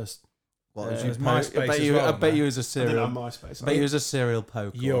my first. What Yeah, was it you was poke- MySpace I bet as you. well, I bet man. you was a I didn't have serial. MySpace. I bet you was a serial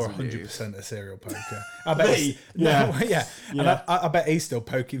poker. You're wasn't you? 100% a serial poker. I bet. Me? No, Yeah. yeah. And Yeah. I bet he's still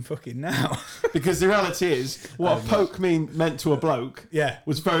poking fucking now. Because the reality is, what a poke meant to a bloke yeah.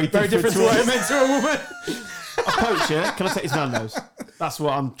 was very Very different to what it us. meant to a woman. A poke, yeah? Can I say it's Nando's? That's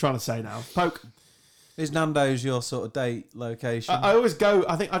what I'm trying to say now. Poke. Is Nando's your sort of date location? I always go,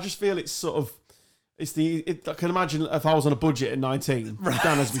 I just feel it's sort of, I can imagine if I was on a budget at 19,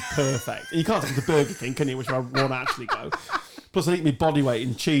 Nando's would be perfect. And you can't take the Burger King, can you? Which I won't actually go. Plus, I eat my body weight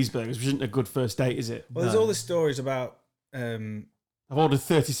in cheeseburgers, which isn't a good first date, is it? Well, there's all these stories about. I've ordered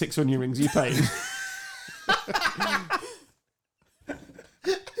 36 onion rings. Are you paying?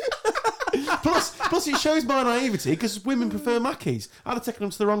 Plus, it shows my naivety because women prefer Mackies. I'd have taken them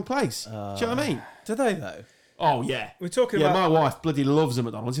to the wrong place. Do you know what I mean? Do they though? Oh yeah, We're talking yeah. about. My wife bloody loves a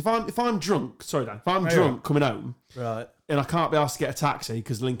McDonald's. If I'm drunk, sorry Dan, if I'm Yeah. drunk coming home Right. and I can't be asked to get a taxi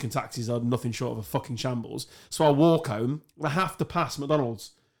because Lincoln taxis are nothing short of a fucking shambles, so I walk home. I have to pass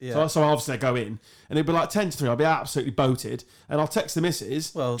McDonald's. Yeah. So obviously I go in and it'd be like 10 to 3. I'll be absolutely boated and I'll text the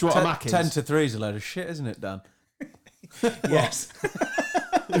missus. Well, do you want a Mackies? 10 to 3 is a load of shit, isn't it, Dan? Yes.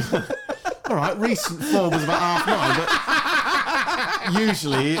 All right, recent form was about 9:30, but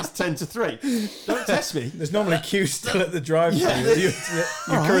Usually it's 10-3. Don't test me. There's normally a queue still at the drive-thru Yeah. with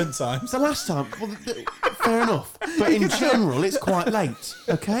your All current right. time. It's the last time. Well, fair enough. But in general, it's quite late.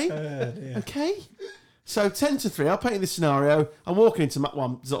 Okay? Yeah. Okay? So 10-3, I'll paint you this scenario. I'm walking into well,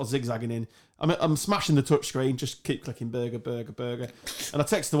 I'm sort of zigzagging in. I'm smashing the touch screen, just keep clicking burger. And I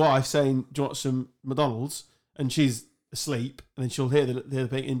text the wife saying, do you want some McDonald's? And she's asleep, and then she'll hear the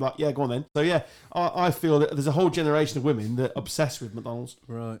painting, like, yeah, go on then. So yeah, I feel that there's a whole generation of women that are obsessed with McDonald's.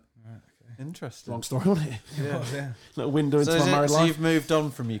 Right. Interesting. Long story, wasn't it? Yeah. Yeah. Little window into So, my married so life. you've moved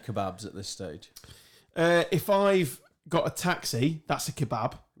on from your kebabs at this stage? If I've got a taxi, that's a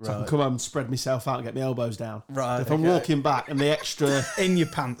kebab. So I can Right. come home and spread myself out and get my elbows down. Right. If I'm walking back and the extra, In your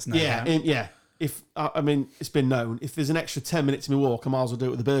pants now. yeah. If I mean, it's been known. If there's an extra 10 minutes in my walk, I might as well do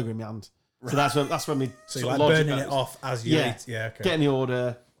it with a burger in my hand. So that's when we So sort you're of like logic burning goes. it off as you Yeah. eat. Yeah, okay. Getting the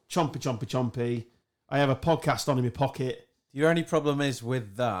order, chompy. I have a podcast on in my pocket. Your only problem is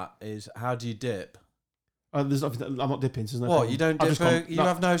with that is how do you dip? There's nothing. I'm not dipping. So there's no What, problem. you don't I've dip? just gone- You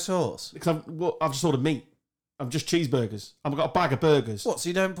have no sauce? because I've just ordered meat. I've just cheeseburgers. I've got a bag of burgers. What? So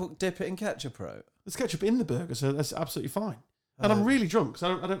you don't dip it in ketchup, bro? There's ketchup in the burger, so that's absolutely fine. And I'm really drunk,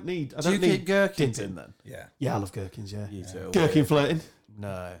 so I don't need. I Do you don't need keep gherkins dipping. in then? Yeah. Yeah, I love gherkins. Yeah, You do. gherkin flirting.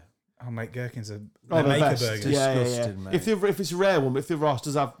 No. I'll make gherkins a Oh, they the make best. a burger. Yeah. Disgusting, mate. If it's a rare one, but if the Ross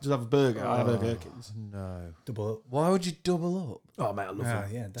does have a burger, I have a gherkins. No. Double up. Why would you double up? Oh mate, I love Yeah,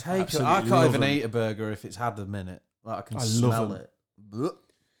 them. yeah. definitely. Take it. Absolutely I can't love even them. eat a burger if it's had a minute. Like I can I love smell them. it. Blech.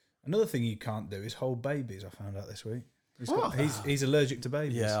 Another thing you can't do is hold babies. I found out this week. What? He's allergic to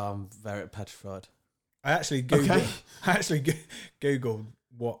babies. Yeah, I'm very petrified. I actually googled. Okay. I actually googled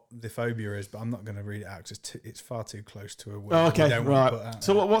what the phobia is, but I'm not going to read it out because it's far too close to a word. Oh, we okay, don't want to put right. out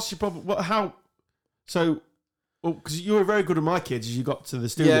So there. what's your problem? How? So, because you were very good with my kids as you got to the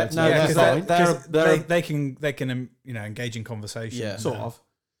studio. Yeah, today. no, Yeah, They're 'cause fine. they can engage in conversation. Yeah. Sort of.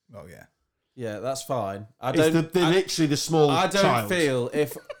 Oh yeah. Yeah, that's fine. I It's don't. they're literally the small I don't child. feel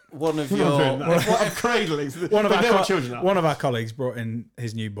if one of I'm your not doing that. I'm cradling. One of But our they're my co- children. Are. One of our colleagues brought in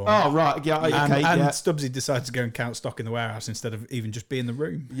his newborn. Oh right, yeah, okay, and yeah. Stubbsy decided to go and count stock in the warehouse instead of even just be in the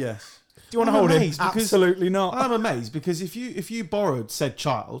room. yes. Do you want to I'm hold him? amazed because- Absolutely not. I'm amazed because if you borrowed said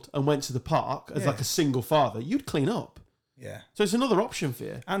child and went to the park as Yeah. like a single father, you'd clean up. Yeah. So it's another option for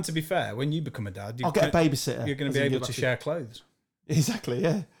you. And to be fair, when you become a dad, I'll get a babysitter. you're going as to be in able get to back share clothes. Exactly,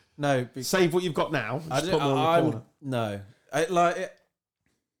 yeah. No. Save what you've got now. I Just don't, put more in the corner. no.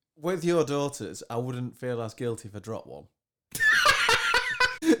 With your daughters, I wouldn't feel as guilty if I drop one.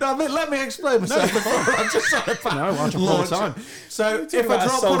 No, let me explain myself. I'm just trying to No, I drop all the time. So talking if I about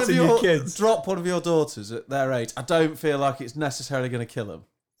drop one of assaulting your your kids. drop one of your daughters at their age, I don't feel like it's necessarily going to kill them,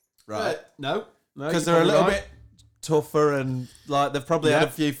 right? No. Because they're a little bit tougher and like they've probably had Yeah.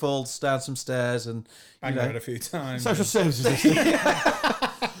 a few falls down some stairs and Banged know. her head a few times. Social services. listening.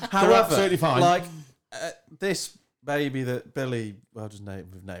 however, absolutely fine. Like this baby that Billy, well, we've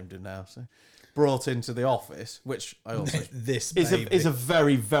named him now, so brought into the office, which I also This is baby. a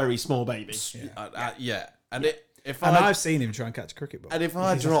very, very small baby. yeah, and if and I I've seen him try and catch a cricket ball. and if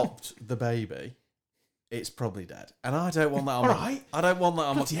I dropped the baby, it's probably dead, and I don't want that. On All my, right. I don't want that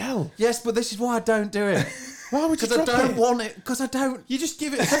on my. Bloody hell. Yes, but this is why I don't do it. Why would you Because I drop don't it? want it. Because I don't. You just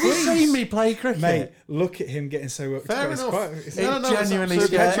give it a Have you squeeze. seen me play cricket? Mate, look at him getting so worked Fair up. It's enough. quite- it's- No, It no, it's genuinely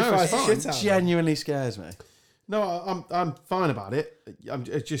absolutely scares fine. no, It's it's fine. shit out of it. Genuinely scares me. No, I'm fine about it.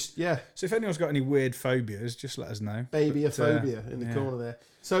 It's just, yeah, So if anyone's got any weird phobias, just let us know. babyophobia in the yeah. corner there.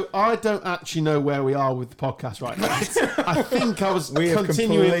 So I don't actually know where we are with the podcast right now. I think I was We have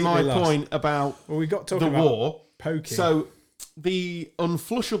continuing my completely lost. point about Well, we got the talking about war. poking. So the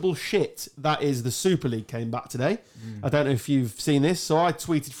unflushable shit that is the Super League came back today. I don't know if you've seen this. So I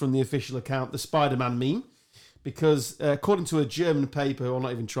tweeted from the official account the Spider-Man meme because according to a German paper, I'll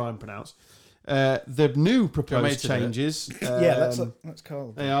not even try and pronounce, the new me proposed to do it? changes. yeah, let's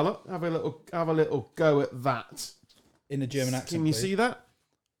call Hey, Arlo, have a little go at that. in a German accent. Can you please. see that?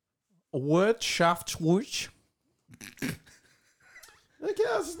 Wirtschaftswutsch. Okay,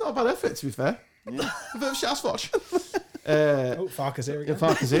 that's not a bad effort to be fair. Yeah, a bit of Sasquatch. Oh, Farkas here again.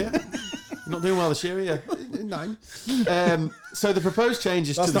 Farkas here. You're not doing well this year, are you? 9. So the proposed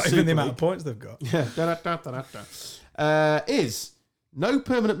changes That's to the not even Super the amount League of points they've got. yeah, is no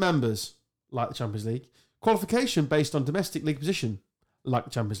permanent members like the Champions League, qualification based on domestic league position like the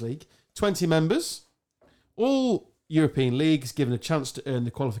Champions League, 20 members, all European leagues given a chance to earn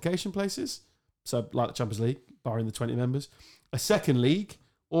the qualification places, so like the Champions League, barring the 20 members, a second league,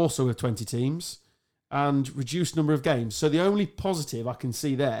 also with 20 teams, and reduced number of games. So the only positive I can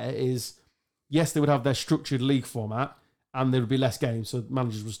see there is, yes, they would have their structured league format and there would be less games, so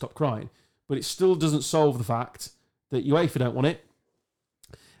managers would stop crying. But it still doesn't solve the fact that UEFA don't want it,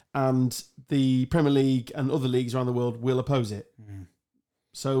 and the Premier League and other leagues around the world will oppose it.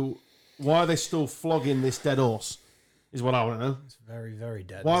 So why are they still flogging this dead horse? Is what I want to know. It's very, very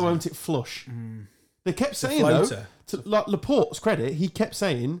dead. Why won't it flush? They kept The saying though, floater. to like Laporte's credit, he kept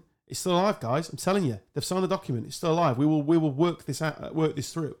saying it's still alive, guys. I'm telling you, they've signed the document. It's still alive. We will work this out, work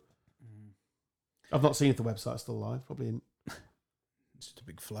this through. I've not seen if the website's still alive. Probably isn't. It's just a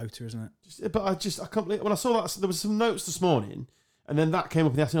big floater, isn't it? But I can't believe when I saw that there was some notes this morning, and then that came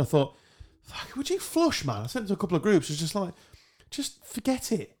up in the afternoon. I thought, fuck, would you flush, man? I sent it to a couple of groups. It was just like, just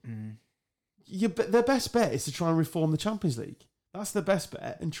forget it. Their best bet is to try and reform the Champions League. That's the best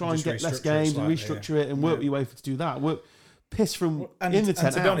bet, and try and Just get less restructure it games and slightly, restructure it and work your way to do that. Work piss from And, in the and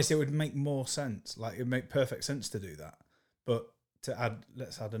tent. to be out. honest, it would make more sense. Like, it would make perfect sense to do that. But to add,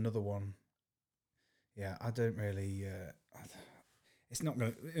 let's add another one. Yeah, I don't really. It's not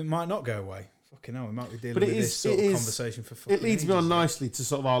going. It might not go away. Fucking hell, we might be dealing But it with is- this sort it of is- conversation for fucking It leads me on ages. nicely to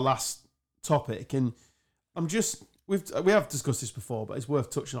sort of our last topic, and I'm just we have discussed this before, but it's worth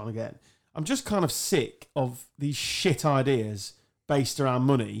touching on again. I'm just kind of sick of these shit ideas based around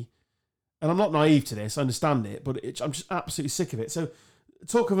money, and I'm not naive to this. I understand it, but I'm just absolutely sick of it. So,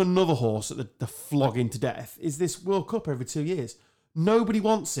 talk of another horse that the flogging to death is this World Cup every 2 years. Nobody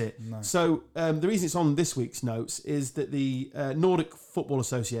wants it. No. So the reason it's on this week's notes is that the Nordic Football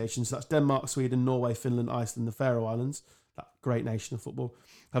Association, so that's Denmark, Sweden, Norway, Finland, Iceland, the Faroe Islands, that great nation of football,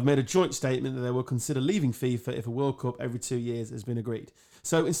 have made a joint statement that they will consider leaving FIFA if a World Cup every 2 years has been agreed.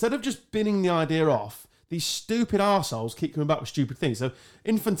 So instead of just binning the idea off, these stupid arseholes keep coming back with stupid things. So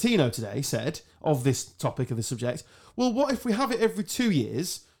Infantino today said of this topic, of this subject, well, what if we have it every 2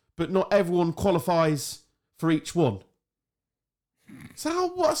 years, but not everyone qualifies for each one?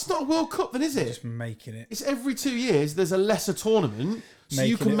 So that's not a World Cup then, is it? Just making it. It's every 2 years there's a lesser tournament, so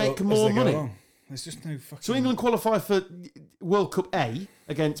you making can it make up as more they go money. along. There's just no fucking. So England qualify for World Cup A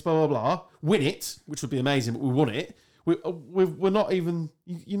against blah blah blah, win it, which would be amazing, but we won it. We're not even.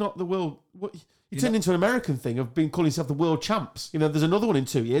 You're not the world. What, you turned into an American thing of being calling yourself the world champs. You know, there's another one in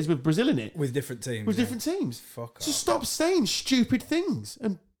 2 years with Brazil in it, with different teams. with yeah. different teams. Fuck off. Just stop saying stupid things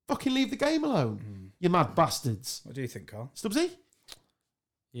and fucking leave the game alone. You mad bastards. What do you think, Carl? Stubbsy,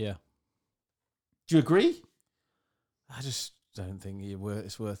 Yeah. do you agree? I just don't think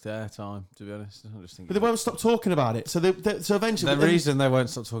it's worth their time, to be honest. I just think. But they won't stop talking about it. So so eventually, The reason they won't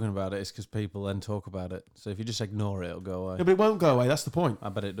stop talking about it is because people then talk about it. So if you just ignore it, it'll go away. No, but it won't go away. That's the point. I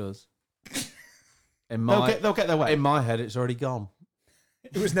bet it does. They'll get their way. In my head, it's already gone.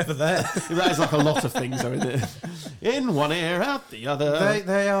 It was never there. That is like a lot of things, though, isn't it? In one ear, out the other.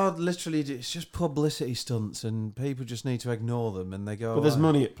 They are literally, it's just publicity stunts, and people just need to ignore them, and they go. But there's away.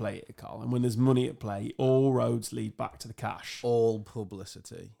 money at play here, Carl. And when there's money at play, all roads lead back to the cash. All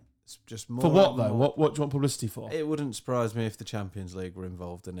publicity. It's just more. For what, and though? more. What do you want publicity for? It wouldn't surprise me if the Champions League were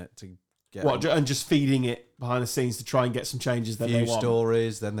involved in it to get And just feeding it behind the scenes to try and get some changes a that few they want.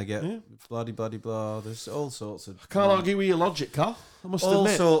 stories. Then they get Yeah. bloody blah. There's all sorts of. Can't argue with your logic, Carl. I must all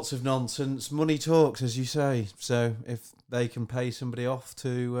admit. sorts of nonsense. Money talks, as you say. So if they can pay somebody off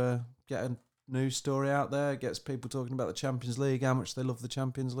to get a news story out there, gets people talking about the Champions League, how much they love the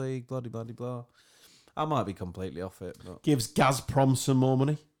Champions League, blah. I might be completely off it, but Gives Gazprom some more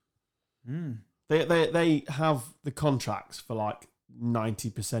money. They have the contracts for like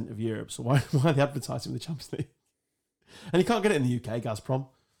 90% of Europe. So why are they advertising with the Champions League? And you can't get it in the UK, Gazprom.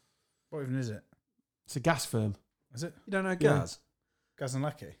 What even is it? It's a gas firm. Is it you don't know Yeah. Gaz. Gaz and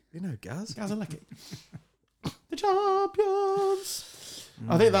Lecky? You know Gaz. Gaz and Lecky. The champions.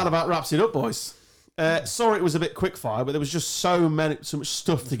 I think that about wraps it up, boys. Sorry it was a bit quick fire, but there was just so much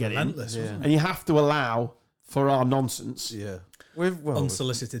stuff to get in. Relentless, Yeah. wasn't it? And you have to allow for our nonsense. Yeah.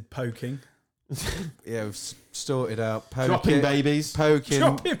 Unsolicited poking. We've sorted out poking, Dropping babies. poking,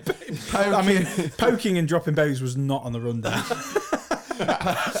 Dropping babies. I mean, poking and dropping babies was not on the rundown.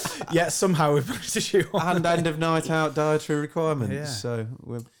 Yet somehow we've managed to shoot on. and end of night out dietary requirements. Yeah. So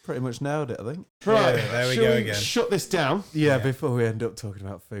we've pretty much nailed it, I think. Right, Yeah, there we shall go again. Shut this down. Yeah, before we end up talking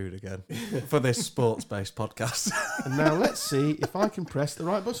about food again for this sports-based podcast. And now let's see if I can press the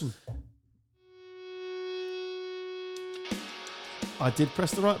right button. I did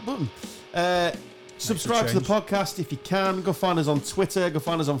press the right button. Subscribe to the podcast if you can. Go find us on Twitter. Go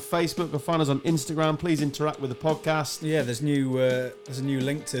find us on Facebook. Go find us on Instagram. Please interact with the podcast. Yeah, there's a new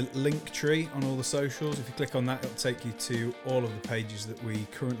link to Linktree on all the socials. If you click on that, it'll take you to all of the pages that we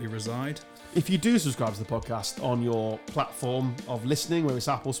currently reside. If you do subscribe to the podcast on your platform of listening, whether it's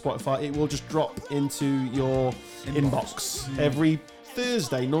Apple, Spotify, it will just drop into your inbox every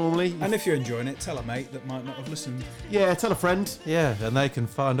Thursday normally. And if you're enjoying it, tell a mate that might not have listened. Yeah, tell a friend. Yeah, and they can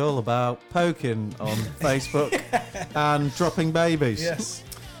find all about poking on Facebook and dropping babies. Yes.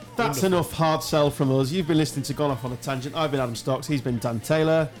 That's enough hard sell from us. You've been listening to Gone Off on a Tangent. I've been Adam Stocks. He's been Dan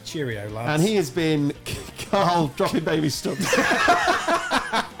Taylor. Cheerio, lads. And he has been Carl dropping baby stuff.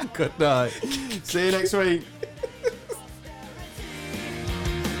 Good night. See you next week.